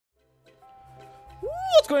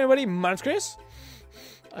What's going on, everybody? My name's Chris.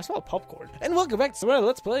 I smell popcorn. And welcome back to some other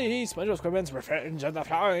Let's Play SpongeBob SquarePants Revenge of the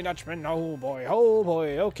Flying Dutchman. Oh boy, oh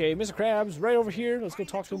boy. Okay, Mr. Krabs right over here. Let's go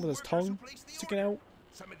talk to him with his tongue sticking out.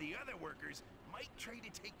 Some of the other workers might try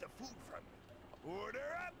to take the food from you. Order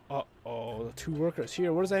up. Uh-oh, the two workers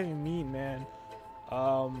here. What does that even mean, man?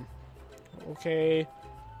 Okay.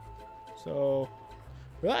 So,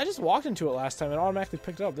 well, I just walked into it last time and automatically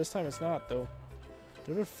picked it up. This time it's not, though.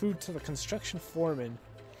 Deliver food to the construction foreman.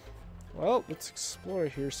 Well, let's explore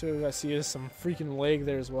here. So I see there's some freaking leg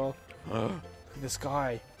there as well. Look at this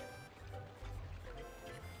guy.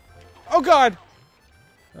 Oh god!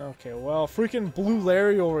 Okay, well, freaking Blue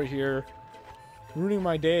Larry over here. Ruining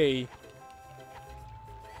my day.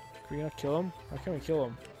 Can we not kill him? How can we kill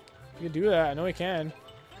him? We can do that. I know we can.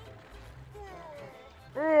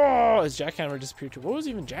 Oh, his jackhammer disappeared too. What was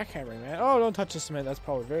even jackhammering, man? Oh, don't touch the cement. That's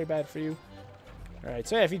probably very bad for you. Alright,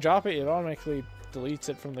 so yeah, if you drop it, it automatically deletes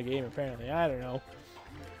it from the game, apparently. I don't know.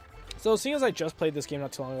 So, seeing as I just played this game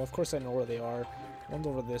not too long ago, of course I know where they are. One's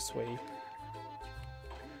over this way.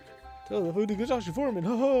 Tell the food to construction foreman.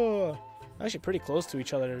 Haha! Actually pretty close to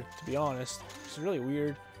each other, to be honest. Which is really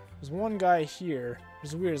weird. There's one guy here.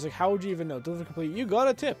 It's weird. It's like, how would you even know? Deliver complete. You got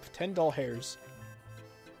a tip. 10 doll hairs.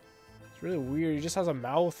 It's really weird. He just has a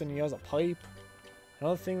mouth and he has a pipe.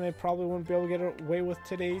 Another thing they probably wouldn't be able to get away with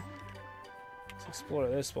today. Let's explore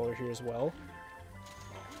this while we're here as well.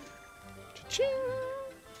 Cha-ching!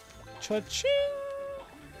 Cha-ching!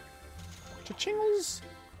 Cha-chingles!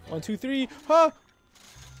 1, 2, 3. Huh!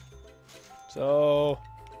 So,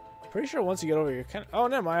 pretty sure once you get over here, oh,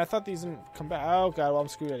 never mind. I thought these didn't come back. Oh god, well I'm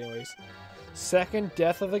screwed anyways. Second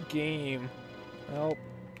death of the game. Well,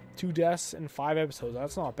 2 deaths in 5 episodes.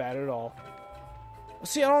 That's not bad at all.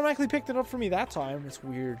 See, it automatically picked it up for me that time. It's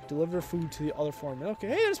weird. Deliver food to the other foreman. Okay,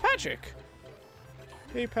 hey, there's Patrick.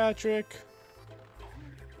 Hey, Patrick.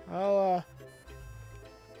 What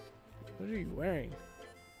are you wearing?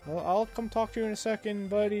 I'll come talk to you in a second,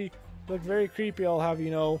 buddy. You look very creepy, I'll have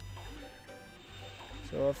you know.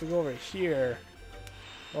 So if we go over here,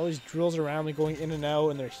 all these drills around me going in and out,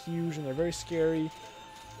 and they're huge and they're very scary.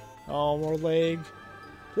 Oh, more leg.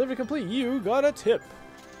 Delivery complete. You got a tip.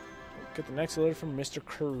 Get the next letter from Mr.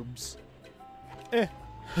 Curbs. There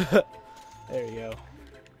you go.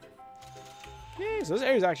 Yeah, so this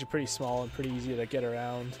area is actually pretty small and pretty easy to get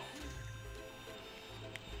around.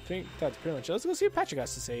 I think that's pretty much it. Let's go see what Patrick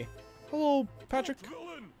has to say. Hello, Patrick.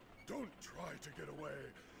 Villain, don't try to get away,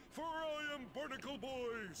 for I am Barnacle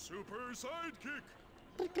Boy, super sidekick.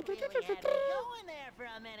 You really had me going there for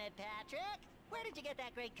a minute, Patrick. Where did you get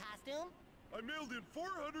that great costume? I mailed in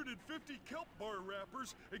 450 kelp bar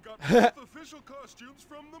wrappers and got both official costumes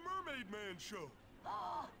from the Mermaid Man show.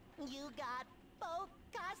 Oh, you got both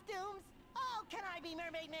costumes? Oh, can I be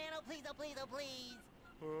Mermaid Man? Oh, please, oh, please, oh, please.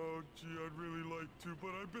 Oh, gee, I'd really like to,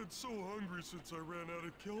 but I've been so hungry since I ran out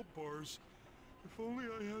of kelp bars. If only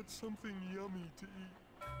I had something yummy to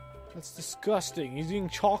eat. That's disgusting. He's eating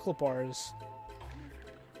chocolate bars.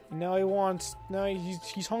 Now he wants. Now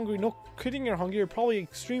he's hungry. No kidding, you're hungry. You're probably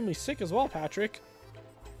extremely sick as well, Patrick.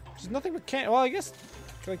 There's nothing but candy. Well, I guess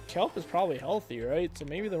like kelp is probably healthy, right? So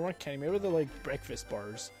maybe they weren't candy. Maybe they're like breakfast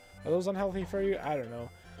bars. Are those unhealthy for you? I don't know.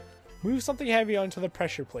 Move something heavy onto the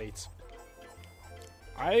pressure plates.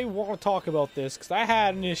 I want to talk about this because I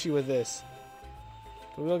had an issue with this.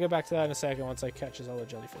 But we'll get back to that in a second once I catch all the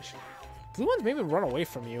jellyfish. Blue ones maybe run away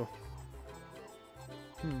from you.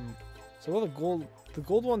 So will the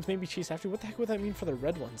gold ones maybe chase after you? What the heck would that mean for the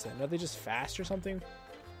red ones then? Are they just fast or something?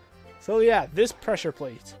 So yeah, this pressure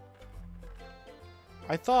plate.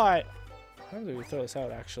 I thought, how do we throw this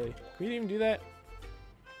out actually? Can we even do that?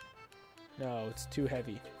 No, it's too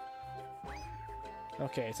heavy.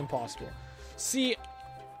 Okay, it's impossible. See,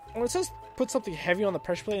 when it says put something heavy on the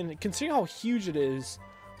pressure plate, and considering how huge it is,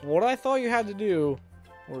 what I thought you had to do,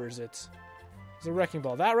 where is it? It's a wrecking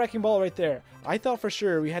ball. That wrecking ball right there. I thought for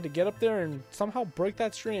sure we had to get up there and somehow break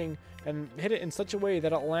that string and hit it in such a way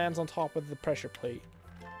that it lands on top of the pressure plate.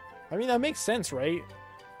 I mean, that makes sense, right?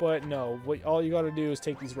 But no, all you gotta do is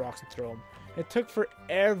take these rocks and throw them. It took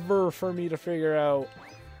forever for me to figure out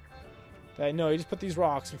that, no, you just put these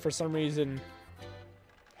rocks, and for some reason,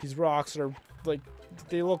 these rocks are, like,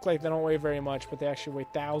 they look like they don't weigh very much, but they actually weigh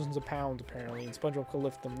thousands of pounds, apparently, and SpongeBob can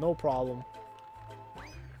lift them, no problem.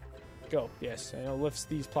 Go. Yes, I know, lifts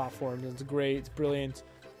these platforms. It's great. It's brilliant.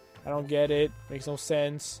 I don't get it. Makes no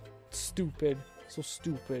sense. It's stupid. So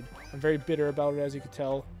stupid. I'm very bitter about it, as you can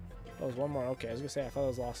tell. That was one more. Okay, I was gonna say I thought that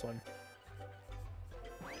was the last one.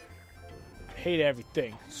 I hate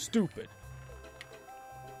everything. Stupid.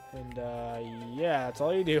 And yeah, that's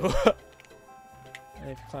all you do.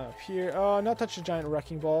 And if you climb up here. Oh, not touch a giant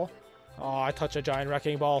wrecking ball. Oh, I touched a giant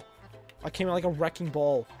wrecking ball. I came in like a wrecking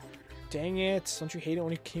ball. Dang it. Don't you hate it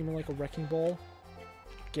when you came in like a wrecking ball?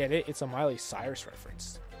 Get it? It's a Miley Cyrus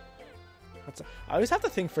reference. I always have to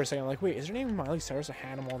think for a second, like, wait, is her name Miley Cyrus or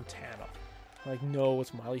Hannah Montana? I'm like, no,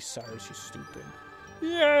 it's Miley Cyrus, you stupid.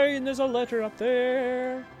 Yay, and there's a letter up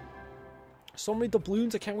there. So many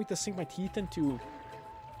doubloons I can't wait to sink my teeth into.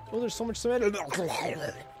 Oh, there's so much cement.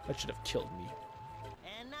 That should have killed me.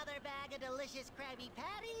 Another bag of delicious Krabby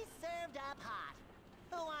Patties served up hot.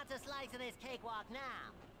 Who wants a slice of this cakewalk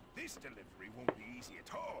now? This delivery won't be easy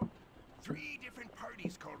at all. 3 different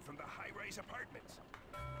parties called from the high-rise apartments.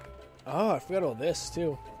 Oh, I forgot all this,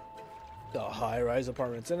 too. The high-rise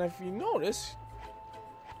apartments. And if you notice,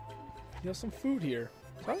 you have some food here.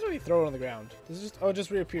 Sometimes when you throw it on the ground. This is just, oh, it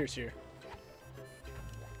just reappears here.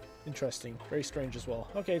 Interesting. Very strange as well.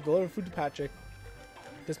 Okay, deliver food to Patrick.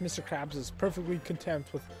 This Mr. Krabs is perfectly content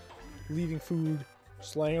with leaving food,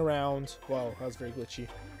 just laying around. Wow, that was very glitchy.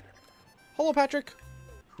 Hello, Patrick.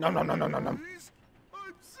 Nom nom nom nom nom nom. Please?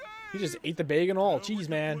 I'm saved! He just ate the bag and all. Now we Jeez, can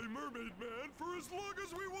man. play Mermaid Man for as long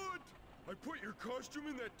as we want. I put your costume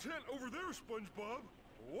in that tent over there, SpongeBob.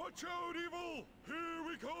 Watch out, evil! Here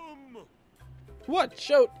we come! Watch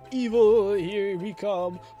out, evil, here we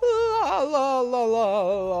come. La la la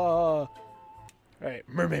la la. Alright,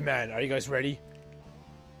 Mermaid Man, are you guys ready?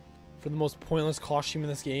 For the most pointless costume in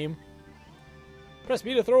this game? Press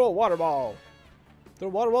B to throw a water ball. Throw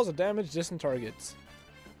water balls at damage distant targets.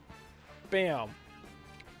 Bam.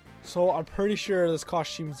 So I'm pretty sure this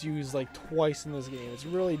costume's used like twice in this game. It's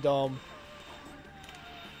really dumb.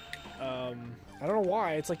 I don't know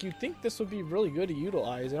why. It's like you'd think this would be really good to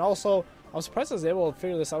utilize. And also, I'm surprised I was able to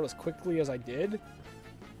figure this out as quickly as I did.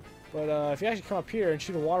 But if you actually come up here and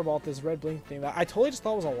shoot a water ball at this red blink thing that I totally just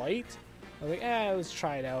thought was a light. I was like, let's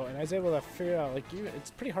try it out. And I was able to figure it out. Like, it's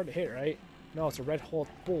pretty hard to hit, right? No, it's a red hot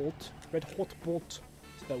bolt. Red hot bolt.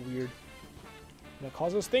 Is that weird? And it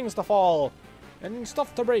causes things to fall. And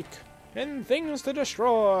stuff to break. And things to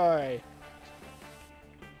destroy.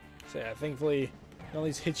 So yeah, thankfully, none of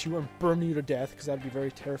these hit you and burn you to death, because that'd be very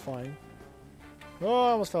terrifying. Oh,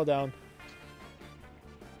 I almost fell down.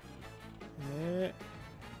 What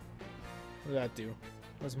did that do?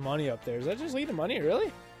 There's money up there. Does that just lead to money,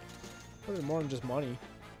 really? Or is it more than just money?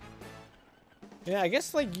 Yeah, I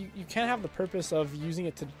guess, like, you can have the purpose of using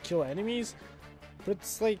it to kill enemies, but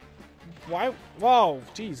it's like, why? Whoa,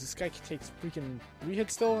 jeez, this guy takes freaking 3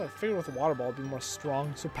 hits still? I figured with a water ball it'd be more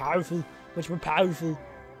strong, so powerful, much more powerful.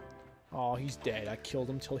 Oh, he's dead. I killed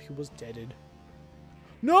him till he was deaded.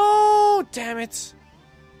 No! Damn it!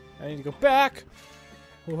 I need to go back.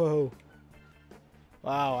 Whoa.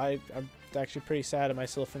 Wow, I'm actually pretty sad at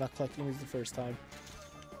myself for not collecting these the first time.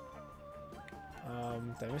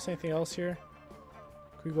 Did I miss anything else here?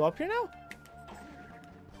 Can we go up here now?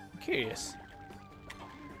 I'm curious.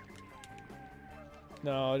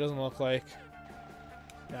 No, it doesn't look like.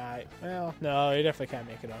 Nah, well, no, you definitely can't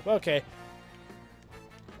make it up. Okay.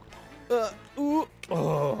 Ooh.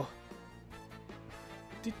 Oh.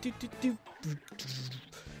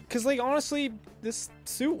 Because, like, honestly, this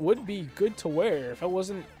suit would be good to wear if it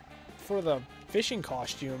wasn't for the fishing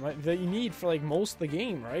costume that you need for, like, most of the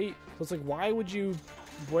game, right? So it's like, why would you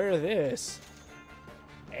wear this?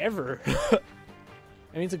 Ever. I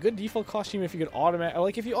mean, it's a good default costume if you could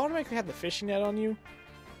like, if you automatically had the fishing net on you,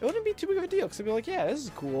 it wouldn't be too big of a deal, because it'd be like, yeah, this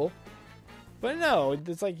is cool. But no,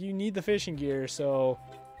 it's like, you need the fishing gear, so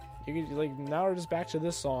you could, like, now we're just back to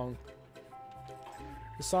this song.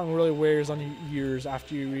 The song really wears on your ears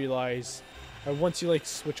after you realize, once you, like,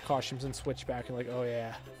 switch costumes and switch back and like, oh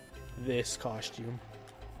yeah, this costume.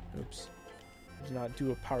 Oops. I did not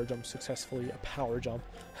do a power jump successfully. A power jump.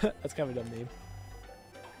 That's kind of a dumb name.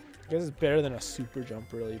 I guess it's better than a super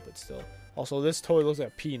jump, really, but still. Also, this totally looks like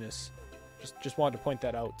a penis. Just wanted to point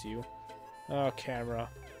that out to you. Oh, camera.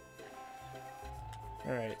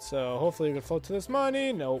 Alright, so hopefully we can float to this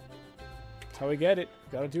money. Nope. That's how we get it.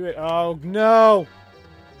 Gotta do it. Oh, no!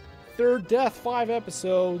 Third death, 5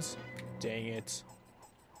 episodes. Dang it.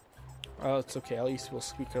 Oh, it's okay. At least we'll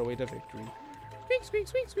squeak our way to victory. Squeak, squeak,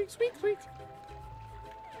 squeak, squeak, squeak, squeak.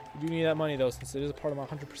 We do need that money, though, since it is a part of my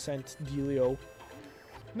 100% dealio.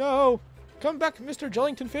 No! Come back, Mr.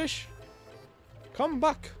 Jellington Fish! Come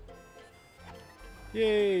back!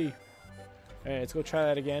 Yay! Alright, let's go try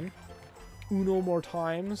that again. Uno more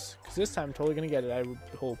times. Because this time I'm totally going to get it, I would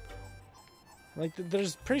hope. Like,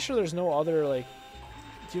 pretty sure there's no other, like...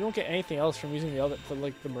 You don't get anything else from using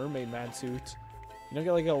the Mermaid Man suit. You don't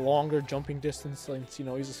get, like, a longer jumping distance since, you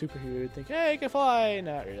know, he's a superhero. You'd think, hey, he can fly!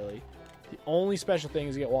 Not really. The only special thing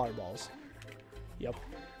is you get water balls. Yep.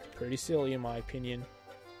 pretty silly in my opinion.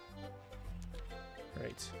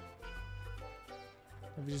 Right.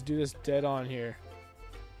 Let me just do this dead on here.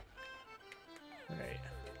 Alright.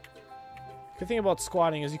 Good thing about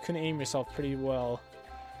squatting is you can aim yourself pretty well.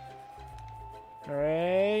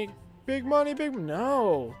 Alright. Big money, big...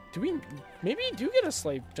 No! Do we... Maybe you do get a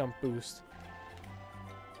slight jump boost.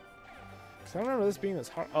 Because I don't remember this being this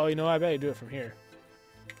hard. Oh, you know, I bet you do it from here.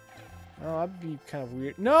 Oh, that'd be kind of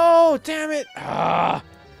weird. No! Damn it! Ah!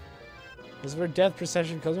 This is where death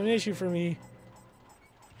perception becomes an issue for me.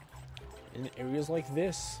 In areas like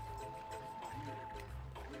this.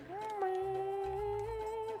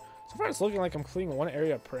 So far, it's looking like I'm cleaning one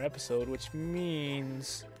area per episode, which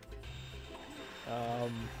means...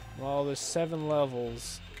 well, there's 7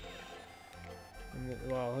 levels. And,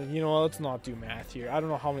 well, you know what? Let's not do math here. I don't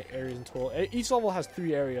know how many areas in total. Each level has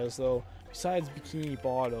 3 areas, though, besides Bikini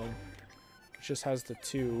Bottom, which just has the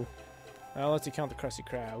 2. Unless you count the Krusty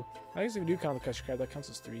Krab. I guess if you do count the Krusty Krab, that counts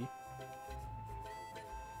as 3.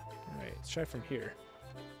 Alright, let's try from here.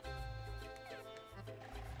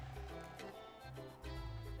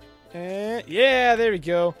 And yeah, there we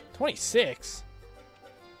go. 26.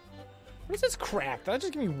 What is this crap? Did that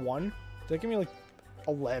just give me 1? Did that give me like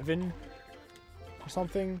 11 or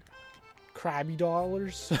something? Krabby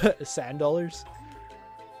dollars? Sand dollars?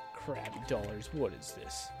 Krabby dollars. What is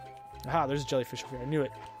this? Aha, there's a jellyfish over here. I knew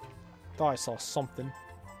it. Thought I saw something.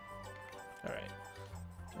 Alright.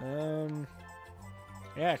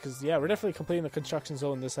 Yeah, because, yeah, we're definitely completing the construction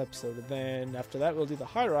zone this episode. And then after that, we'll do the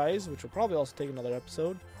high rise, which will probably also take another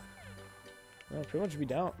episode. That'll pretty much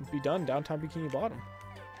be done downtown Bikini Bottom.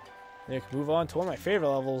 Then we can move on to one of my favorite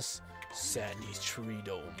levels, Sandy Tree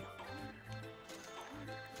Dome.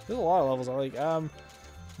 There's a lot of levels I like.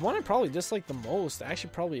 One I probably dislike the most actually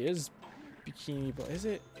probably is Bikini, but is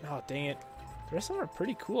it? Oh, dang it. The rest of them are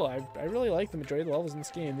pretty cool. I really like the majority of the levels in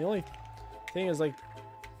this game. The only thing is, like,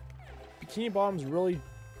 Bikini Bottom's really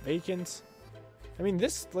vacant. I mean,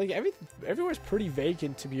 this, like, everywhere's pretty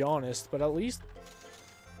vacant, to be honest, but at least,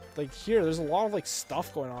 like, here, there's a lot of, like,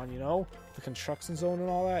 stuff going on, you know? The construction zone and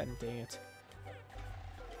all that, and dang it.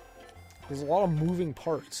 There's a lot of moving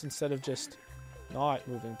parts instead of just not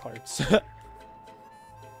moving parts. Alright,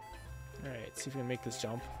 see if we can make this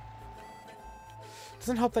jump.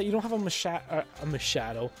 Doesn't help that you don't have a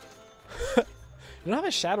shadow. You don't have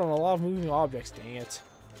a shadow on a lot of moving objects, dang it.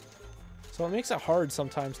 So it makes it hard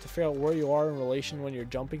sometimes to figure out where you are in relation when you're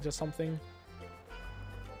jumping to something.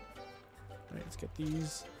 Alright, let's get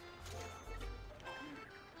these.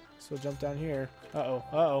 So jump down here. Uh-oh,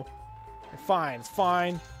 uh-oh. Fine, it's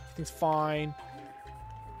fine. Everything's fine.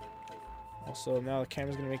 Also, now the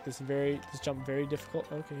camera's gonna make this jump very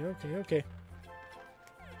difficult. Okay.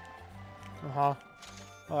 Uh-huh.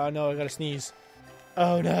 Oh no, I gotta sneeze.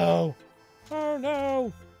 Oh no! Oh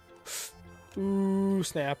no! Ooh,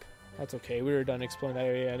 snap. That's okay, we were done exploring that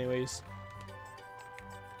area anyways.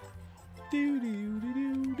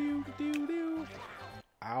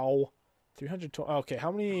 Ow. 320. Okay,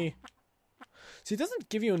 how many... See, it doesn't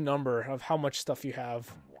give you a number of how much stuff you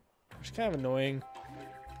have, which is kind of annoying.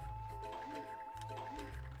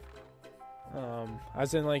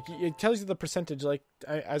 As in, like, it tells you the percentage, like,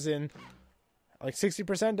 as in, like,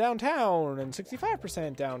 60% downtown and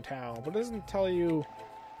 65% downtown, but it doesn't tell you,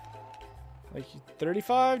 like,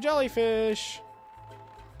 35 jellyfish.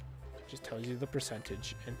 It just tells you the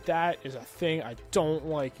percentage, and that is a thing I don't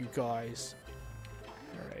like, you guys.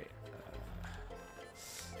 Alright.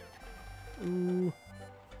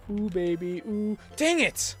 Ooh, baby, ooh. Dang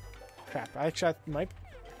it! Crap, I actually might...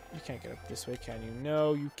 You can't get up this way, can you?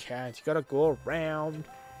 No, you can't. You gotta go around. You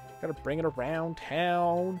gotta bring it around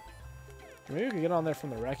town. Maybe we can get on there from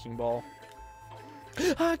the wrecking ball.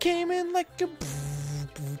 I came in like a...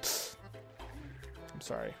 I'm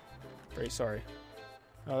sorry. Very sorry.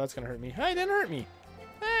 Oh, that's gonna hurt me. Hey, it didn't hurt me.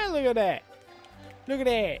 Hey, look at that. Look at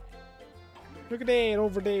that. Look at that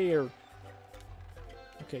over there.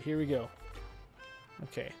 Okay, here we go.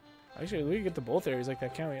 Okay. Actually, we can get to both areas like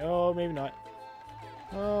that, can't we? Oh, maybe not.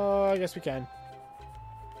 Oh, I guess we can.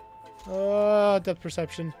 Oh, depth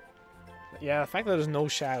perception. Yeah, the fact that there's no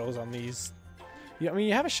shadows on these. Yeah, I mean,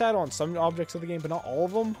 you have a shadow on some objects of the game, but not all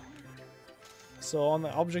of them. So on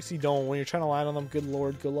the objects you don't, when you're trying to land on them, good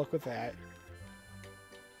lord, good luck with that.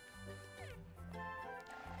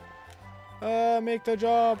 Make the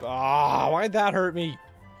jump. Ah, why'd that hurt me?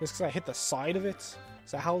 Just because I hit the side of it?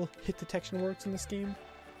 Is that how hit detection works in this game?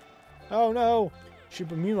 Oh no!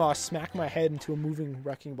 Meanwhile, I smack my head into a moving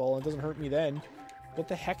wrecking ball and it doesn't hurt me then. What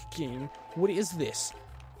the heck, game? What is this?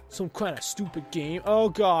 Some kind of stupid game? Oh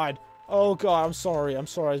god! Oh god, I'm sorry. I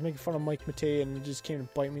was making fun of Mike Matei and it just came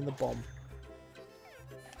to bite me in the bum.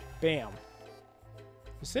 Bam.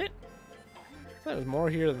 Is it? I thought there was more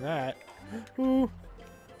here than that. Ooh.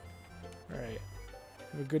 Alright.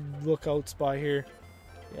 Have a good lookout spot here.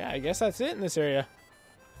 Yeah, I guess that's it in this area.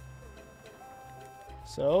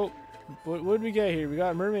 So, what did we get here? We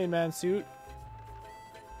got a Mermaid Man suit.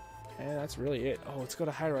 And that's really it. Oh, let's go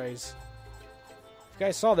to high rise. If you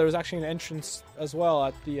guys saw, there was actually an entrance as well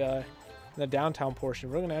at the downtown portion.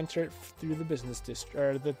 We're gonna enter it through the business district,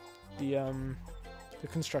 or the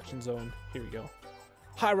construction zone. Here we go.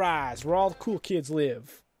 High rise, where all the cool kids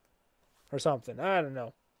live, or something. I don't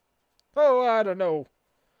know. Oh, I don't know.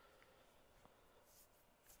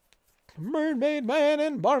 Mermaid Man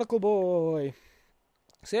and Barnacle Boy.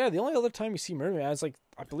 So yeah, the only other time you see Mermaid Man is like,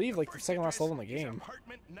 I believe, like the second last level in the game.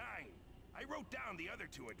 Apartment 9. I wrote down the other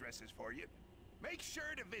 2 addresses for you. Make sure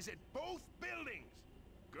to visit both buildings.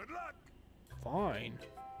 Good luck. Fine.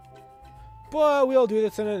 But we'll do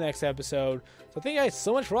this in the next episode. So thank you guys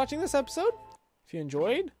so much for watching this episode. If you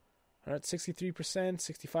enjoyed, we're at 63%,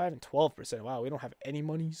 65, and 12%. Wow, we don't have any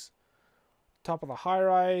monies. Top of the high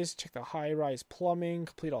rise. Check the high rise plumbing.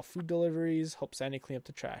 Complete all food deliveries. Help Sandy clean up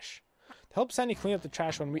the trash. To help Sandy clean up the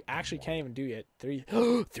trash when we actually can't even do it.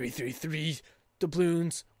 333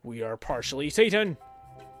 doubloons. We are partially Satan.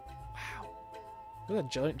 Wow. Look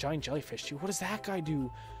at that giant jellyfish too. What does that guy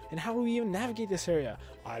do? And how do we even navigate this area?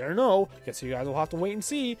 I don't know. Guess you guys will have to wait and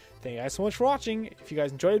see. Thank you guys so much for watching. If you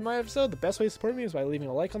guys enjoyed my episode, the best way to support me is by leaving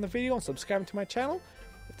a like on the video and subscribing to my channel.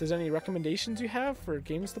 If there's any recommendations you have for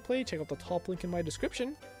games to play, check out the top link in my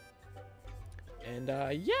description. And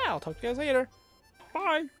yeah, I'll talk to you guys later.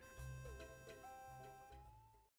 Bye!